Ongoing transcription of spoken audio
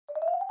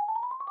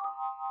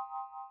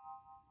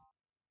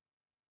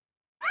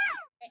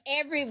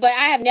But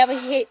I have never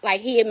hid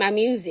my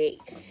music.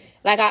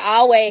 Like I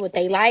always what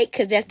they like,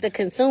 because that's the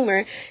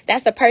consumer.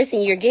 That's the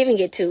person you're giving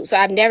it to. So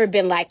I've never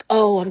been like,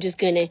 oh, I'm just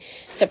gonna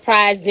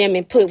surprise them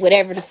and put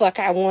whatever the fuck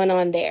I want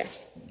on there.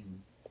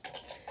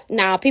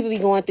 Now, people be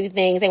going through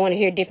things. They want to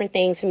hear different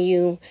things from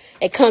you.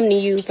 They come to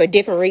you for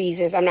different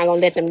reasons. I'm not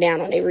going to let them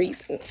down on their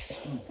reasons.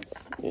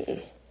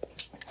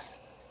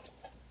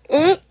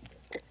 Oh,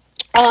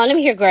 let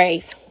me hear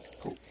Grave.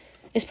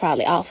 It's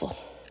probably awful.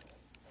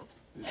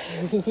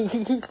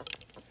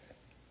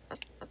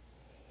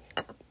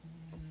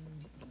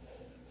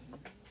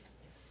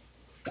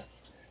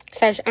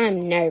 Serge,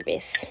 I'm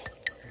nervous.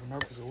 You're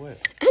nervous or what?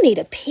 I need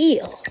a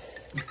pill.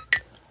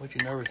 What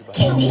you nervous about?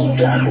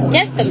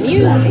 Just the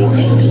music.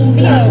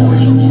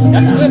 Feel.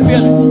 That's a good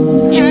feeling.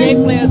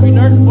 NBA players be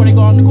nervous before they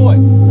go on the court.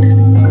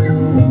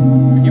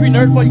 You be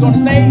nervous before you go on the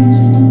stage?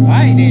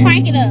 I ain't then.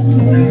 Crank it up.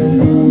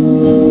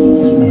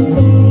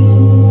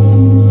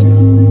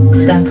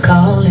 Stop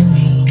calling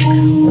me.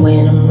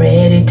 When I'm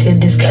ready to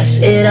discuss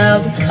it,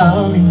 I'll be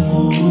calling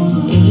you.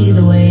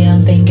 Either way,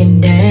 I'm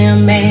thinking,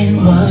 damn man,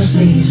 what's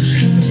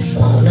this? Just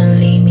wanna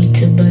lead me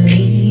to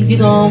believe you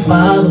gon'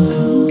 follow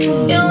through.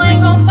 You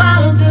ain't gon'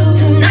 follow through.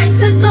 2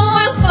 nights ago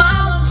I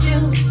followed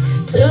you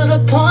to the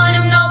point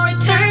of no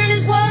return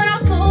is what I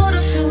pulled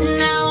up to.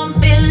 Now I'm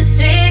feeling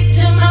sick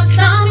to my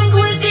stomach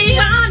with the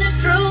honest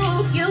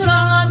truth. You don't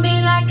love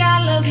me like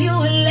I love you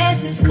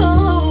unless it's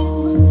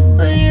cool.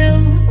 But you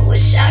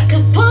wish I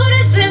could put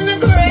us in the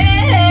grave.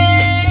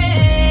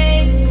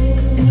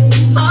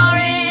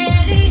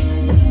 Already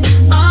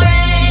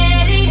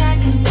I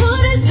can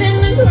put us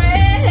in the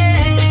grave.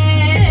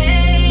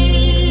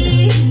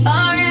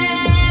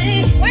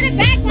 Already. Where the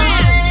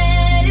background?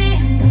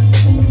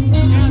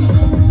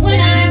 When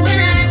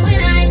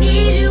I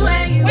need you,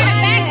 where you Where the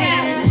at?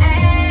 background?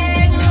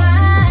 Act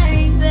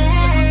like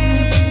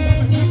that.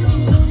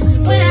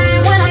 When I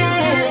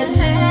act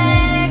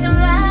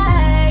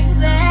like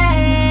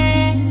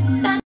that.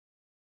 Stop.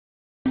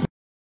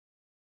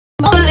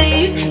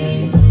 Believe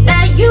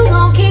that you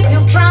gon' keep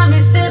your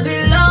promise to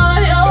be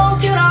loyal.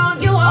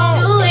 You won't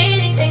do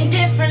anything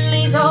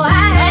differently. So I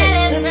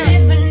had an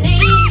epiphany.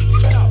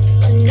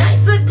 2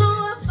 nights ago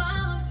I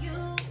found you.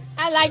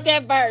 I like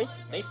that verse.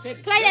 They said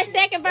it. Play that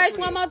second verse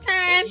one more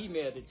time. They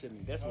emailed it to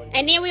me. That's what.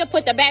 And then we'll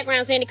put the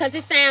backgrounds in it because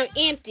it sounds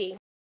empty.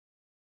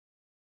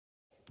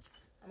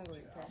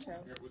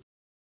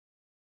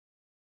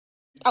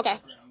 Okay.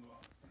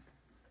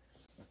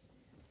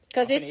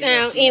 Because it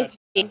sounds empty.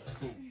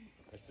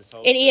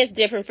 It is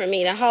different for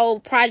me. The whole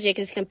project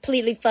is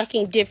completely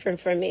fucking different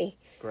for me.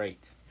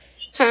 Great.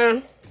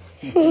 Huh?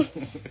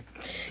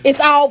 It's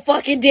all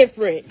fucking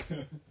different.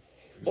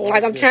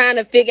 Like I'm trying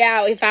to figure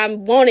out if I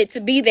want it to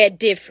be that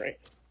different.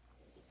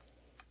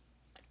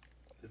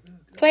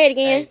 Play it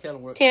again, Hey, tell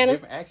them Tanner.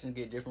 different actions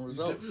get different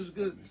results. This is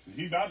good.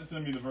 He's about to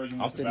send me the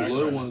version. I'm with the sending The the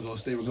little background. one's gonna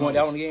stay You want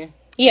that one regardless. again?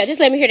 Yeah, just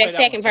let me hear that Play that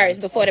second one, verse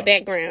Tanner. before the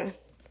background.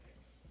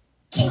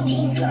 Go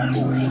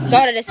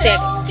to the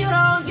second.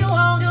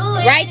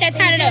 Right there,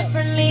 turn it up.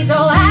 Turn it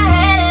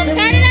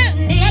up.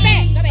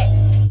 Go back.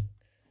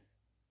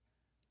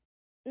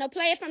 No,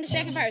 play it from the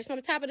second verse, from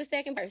the top of the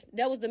second verse.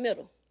 That was the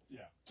middle.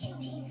 Yeah.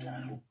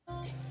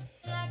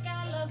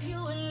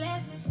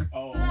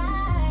 Oh.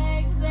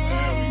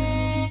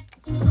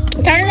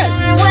 Turn it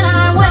up. When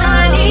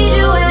I need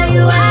you, where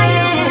you at?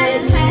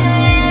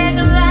 Act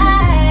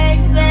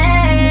like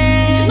that.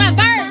 It's my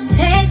verse.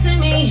 Texting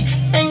me,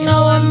 ain't no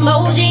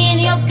emoji in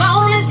your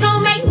phone is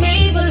gonna make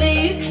me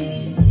believe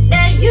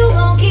that you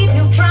gon' keep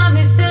your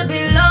promise to be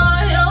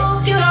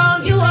loyal. You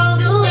don't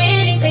do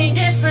anything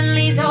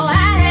differently. So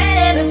I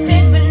had an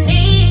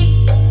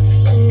epiphany.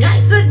 2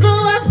 nights ago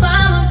I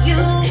followed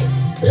you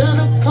to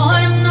the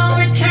point of no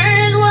return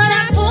is what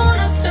I pulled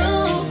up to.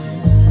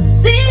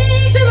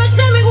 See to my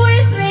stomach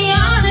with the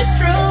honest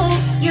truth.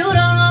 You don't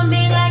love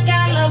me like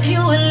I love you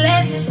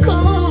unless it's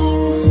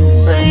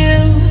cool. But you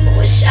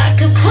wish I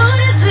could put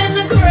us in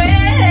the grave.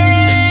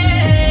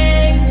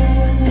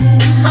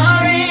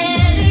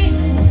 Already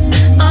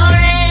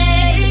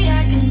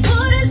I can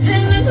put us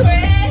in the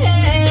grave.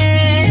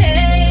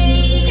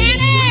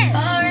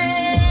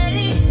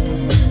 Already.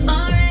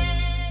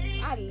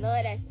 I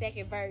love that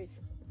second verse.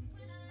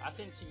 I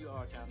sent it to you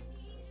all the time.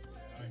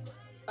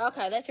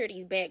 Okay, let's hear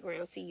these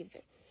backgrounds, see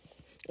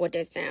what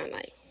that sound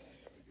like.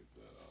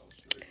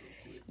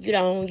 You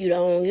don't.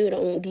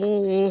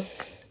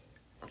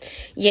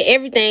 Yeah,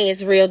 everything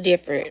is real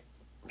different.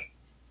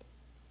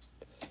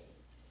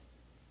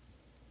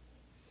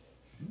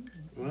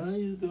 Why are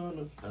you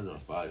gonna? That's on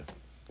fire.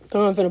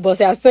 I'm finna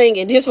bust out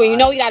singing. This when you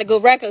know you got a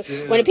good record.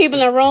 When the people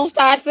in the room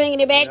start singing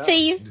it back to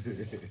you.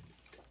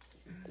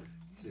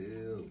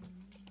 Chill.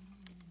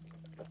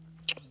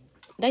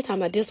 They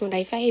talking about this one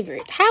they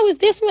favorite. How is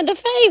this one the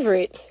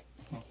favorite?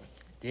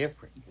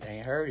 Different. They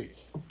ain't heard it.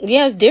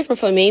 Yeah, it's different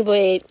for me,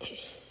 but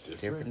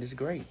Different is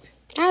great.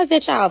 how is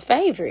that y'all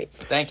favorite?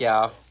 Thank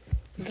y'all.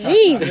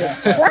 Jesus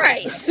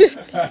Christ.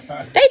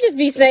 They just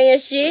be saying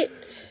shit.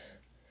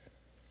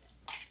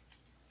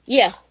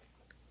 Yeah.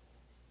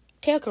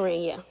 Tell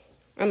Corinne, yeah.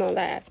 I'm on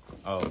live.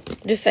 Oh,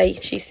 Just say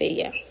she said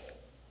yeah.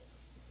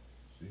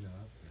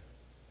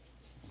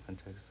 I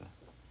text her.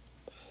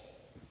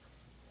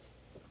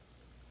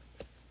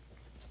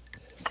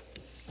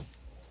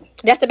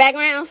 That's the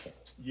backgrounds?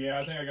 Yeah,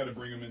 I think I got to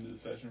bring him into the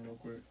session real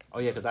quick. Oh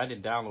yeah, because I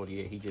didn't download it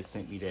yet. He just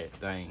sent me that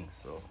thing.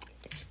 So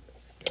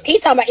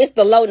He's talking about it's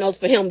the low notes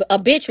for him. A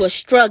bitch was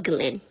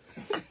struggling.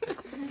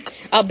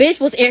 A bitch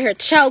was in here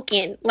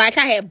choking. Like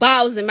I had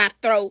balls in my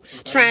throat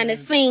trying to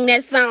sing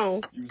that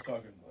song. You was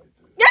talking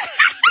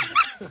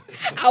like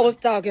this. I was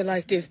talking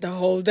like this the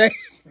whole day.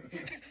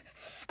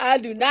 I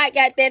do not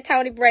got that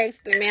Tony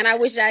Braxton, man. I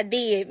wish I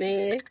did,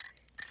 man.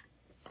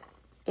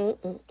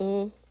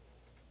 Mm-mm-mm.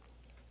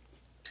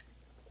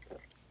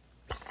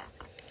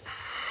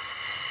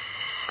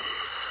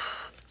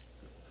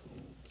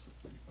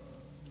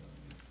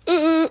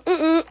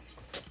 Mm-mm-mm.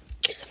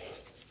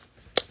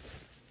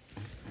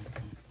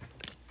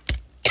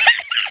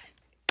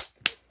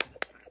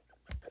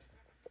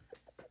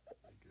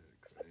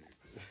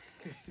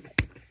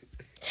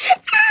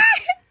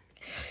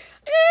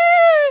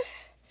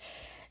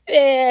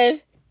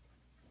 Man,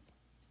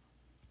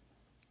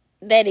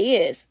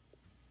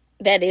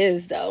 that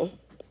is though.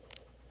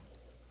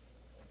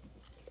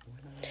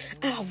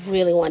 I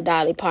really want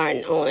Dolly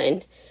Parton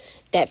on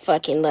that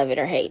fucking Love It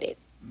or Hate It.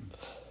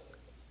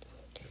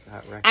 it's a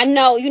hot record. I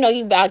know,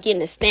 you about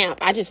getting a stamp.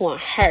 I just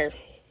want her.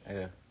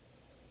 Yeah.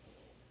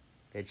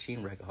 That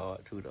Sheen record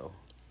hard too though.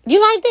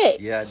 You like that?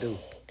 Yeah, I do.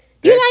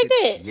 You That like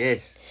shit- that?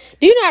 Yes.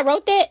 Do you know I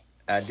wrote that?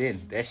 I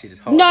didn't. That shit is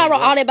hard. No, I Them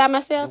wrote all words- that by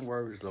myself. Them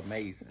words are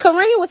amazing.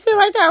 Corinne was sitting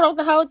right there. I wrote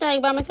the whole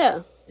thing by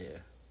myself. Yeah.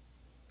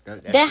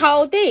 That shit-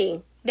 whole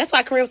thing. That's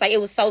why Corinne was like,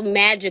 it was so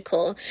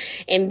magical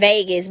in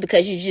Vegas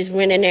because you just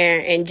went in there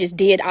and just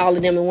did all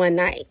of them in one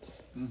night.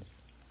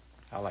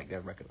 I like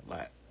that record a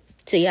lot.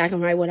 See, I can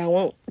write what I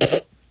want.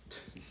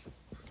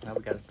 Now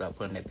we gotta start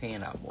putting that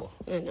pen out more.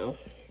 I know.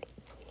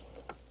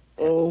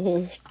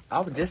 Mm-hmm. I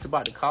was just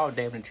about to call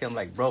David and tell him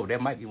like, bro,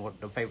 that might be one of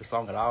the favorite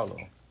song of all of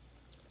them.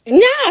 No, he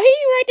ain't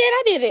right there.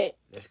 I did it.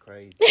 That's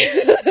crazy.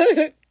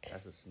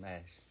 That's a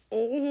smash.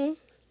 Mm-hmm.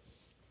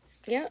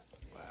 Yep.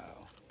 Wow.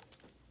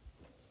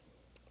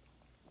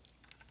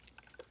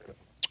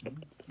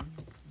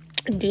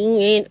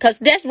 Because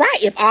that's right.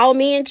 If all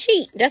men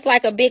cheat, that's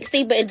like a big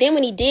C. But then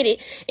when he did it,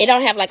 it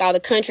don't have like all the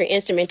country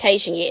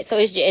instrumentation yet. So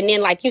it's just, and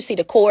then like you see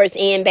the chorus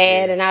end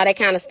bad and all that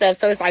kind of stuff.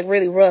 So it's like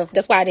really rough.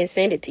 That's why I didn't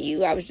send it to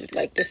you. I was just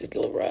like, this is a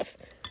little rough.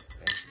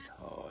 That shit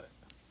hard.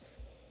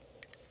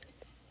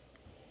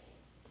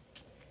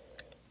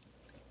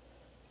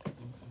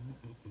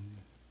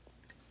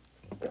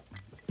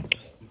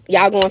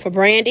 Y'all going for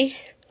Brandy?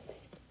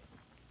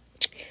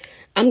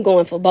 I'm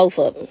going for both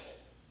of them.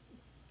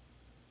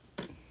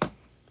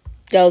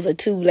 Those are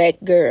two black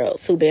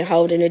girls who been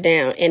holding it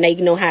down, and they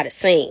know how to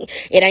sing.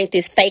 It ain't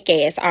this fake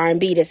ass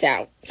R&B that's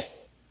out.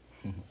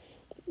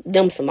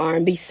 Them some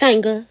R&B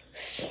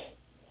singers.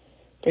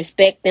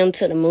 Respect them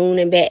to the moon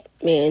and back,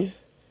 man.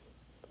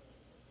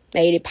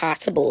 Made it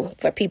possible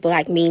for people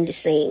like me to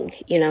sing,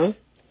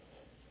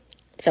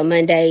 So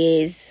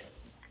Monday is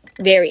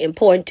very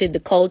important to the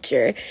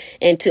culture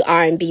and to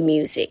R&B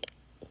music.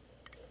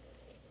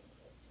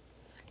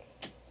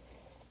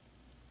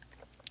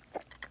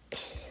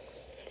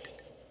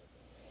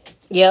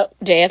 Yep,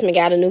 Jasmine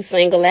got a new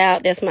single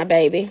out. That's my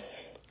baby.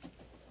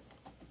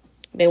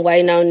 Been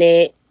waiting on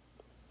that.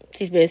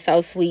 She's been so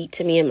sweet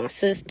to me and my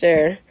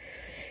sister.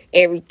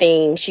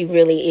 Everything. She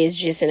really is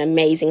just an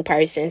amazing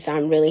person. So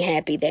I'm really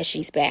happy that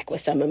she's back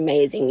with some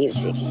amazing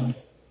music.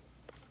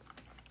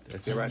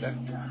 That's it right there.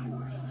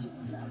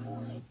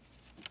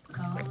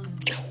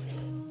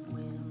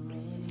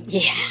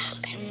 Yeah.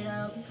 Okay.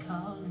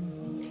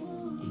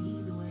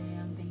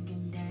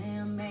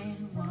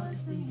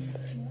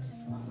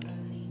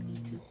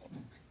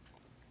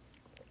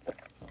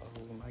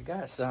 Oh my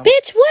God, son.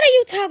 Bitch, what are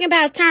you talking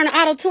about? Turn the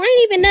auto tune.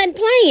 Ain't even nothing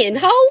playing,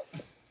 ho.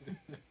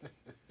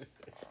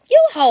 You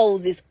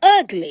hoes is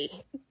ugly.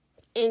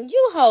 And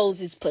you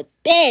hoes is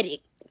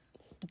pathetic.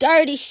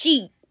 Dirty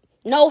sheep.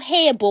 No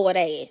headboard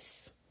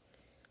ass.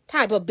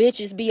 Type of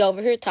bitches be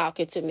over here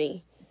talking to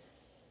me.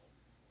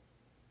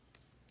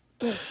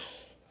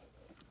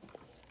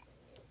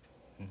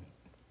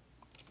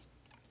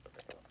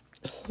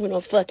 We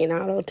don't fucking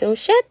auto tune.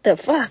 Shut the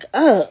fuck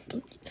up.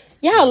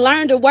 Y'all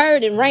learned the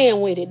word and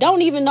ran with it.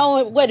 Don't even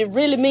know what it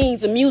really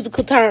means, a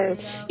musical term.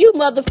 You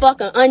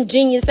motherfucking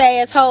ungenius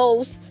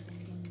assholes.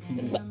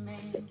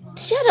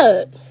 Shut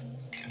up.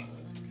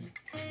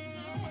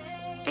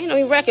 Ain't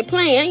no record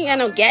playing. Ain't got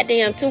no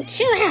goddamn tune.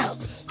 Chill out.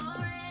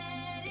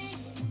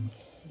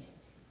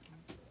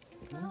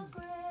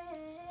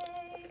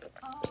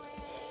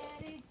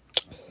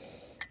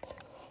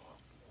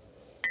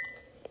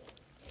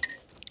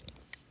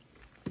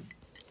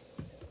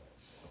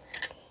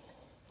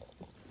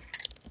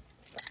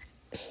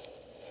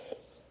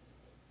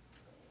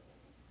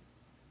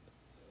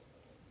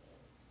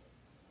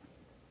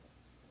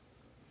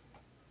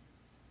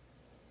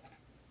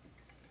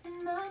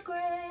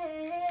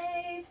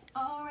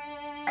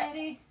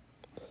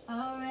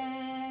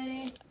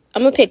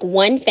 I'm gonna pick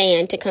one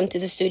fan to come to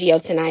the studio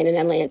tonight in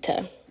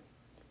Atlanta.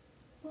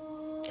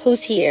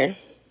 Who's here?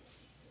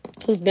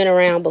 Who's been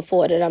around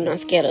before that I'm not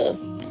scared of?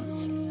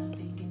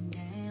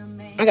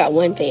 I got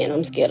one fan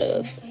I'm scared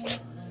of.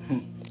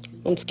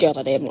 I'm scared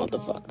of that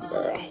motherfucker,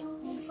 girl.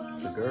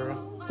 It's a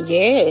girl.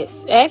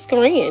 Yes, ask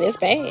Korean. It's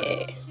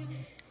bad.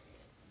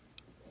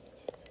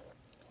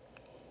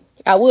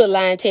 I would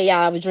lie and tell y'all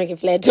I was drinking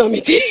flat tummy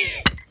tea.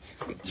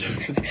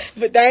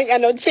 But they ain't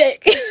got no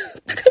check.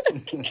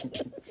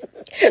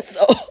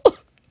 So,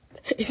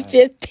 it's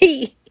just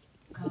tea.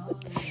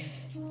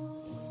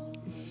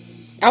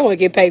 I want to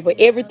get paid for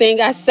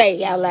everything I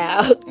say out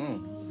loud. I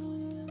ain't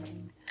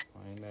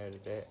mad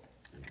at that.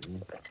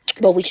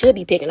 But we should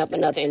be picking up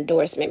another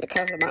endorsement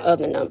because of my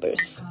other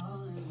numbers.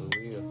 For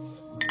real.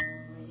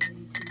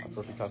 I'm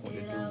supposed to be talking with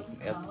the dude from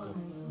Ethical.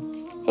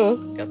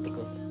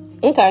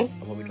 Okay. I'm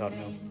gonna be talking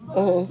to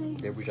him.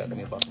 They reach out to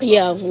me about some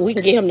Yeah, we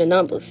can get him the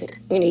numbers.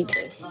 We need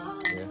to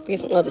get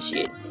some other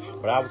shit.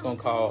 But I was gonna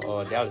call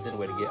Dallas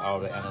anyway to get all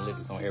the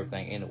analytics on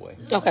everything anyway.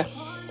 Okay.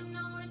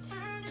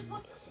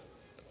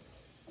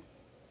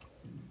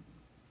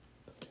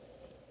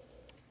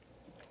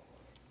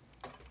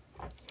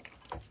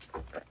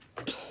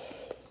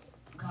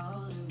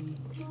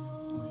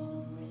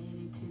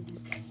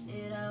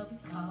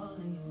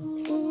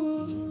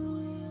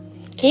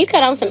 Can you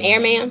cut on some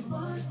air, ma'am?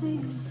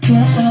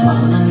 Just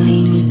wanna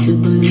lead me to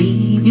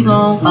believe you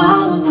gon'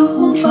 follow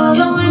through.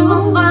 You ain't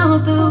gon' follow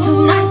through.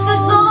 2 nights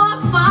ago I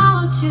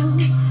found you.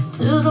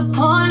 To the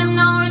point of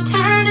no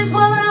return is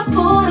what I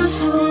put her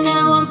to.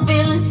 Now I'm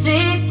feeling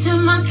sick to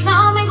my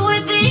stomach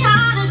with the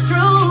honest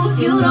truth.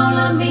 You don't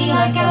love me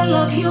like I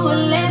love you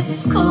unless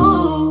it's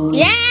cool.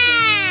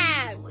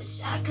 Yeah! Wish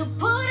I could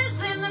put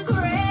us in the grave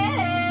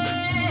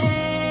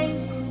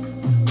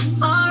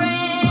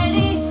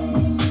already.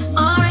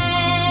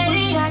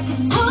 Wish I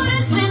could put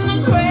us in the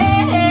grave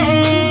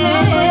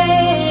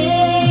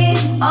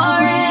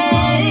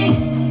already.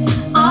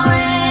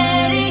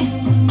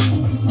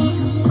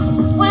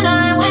 When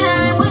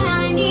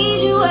I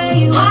need you, where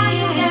you are,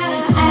 you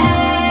gotta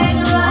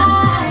act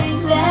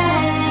like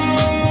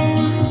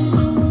that.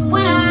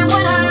 When I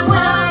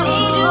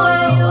need you,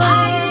 where you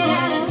are, you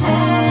gotta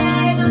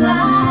act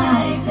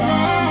like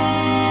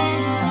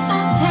that.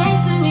 Stop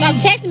texting me. Stop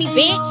texting me,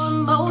 bitch.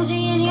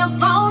 Emoji in your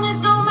phone is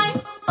gonna make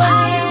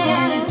why you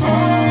gotta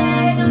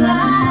act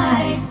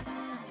like.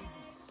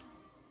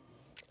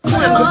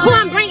 Who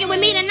I'm bringing with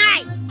me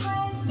tonight?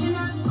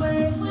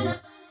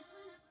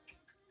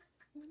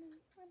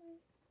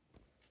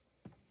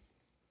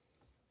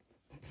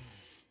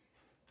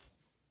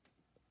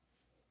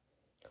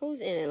 Who's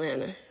in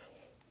Atlanta?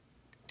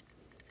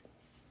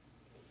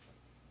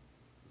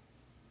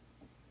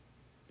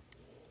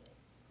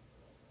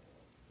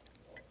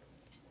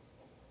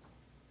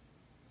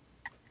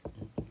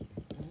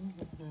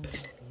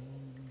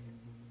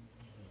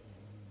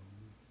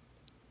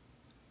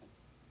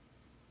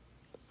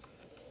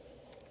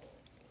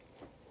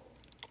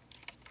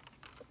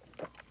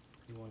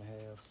 You wanna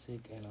have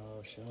Sick and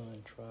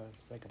Sean try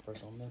second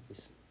verse on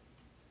Memphis?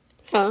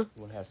 Huh?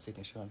 You wanna have Sick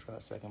and Sean try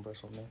second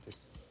verse on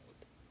Memphis?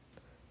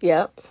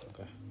 Yep.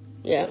 Okay.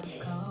 Yeah.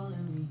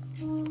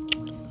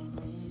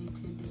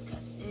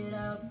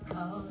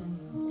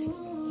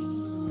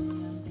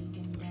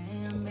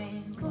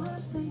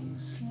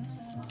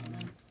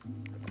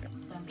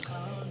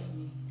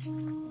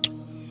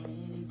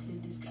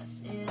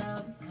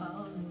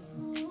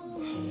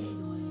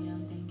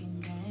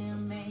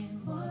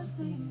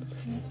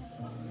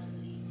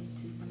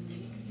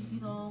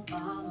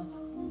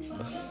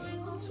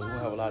 So we're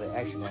gonna have a lot of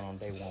action going on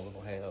day one. We're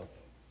gonna have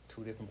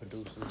 2 different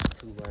producers,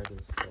 2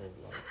 writers. So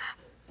like,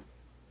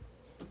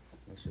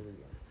 make sure we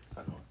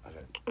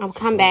I'll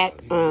come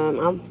back.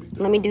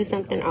 Let me do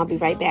something. I'll be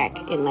right back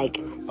in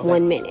like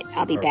 1 minute.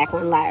 I'll be back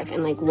on live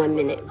in like 1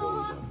 minute.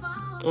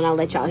 And I'll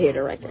let y'all hear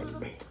the record.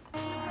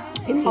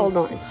 Hold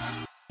on.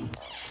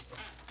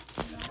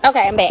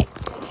 Okay, I'm back.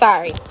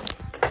 Sorry.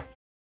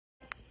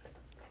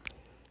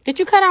 Did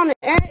you cut on the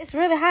air? It's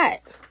really hot.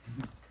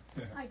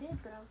 I did,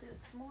 but I'll do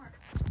it some more.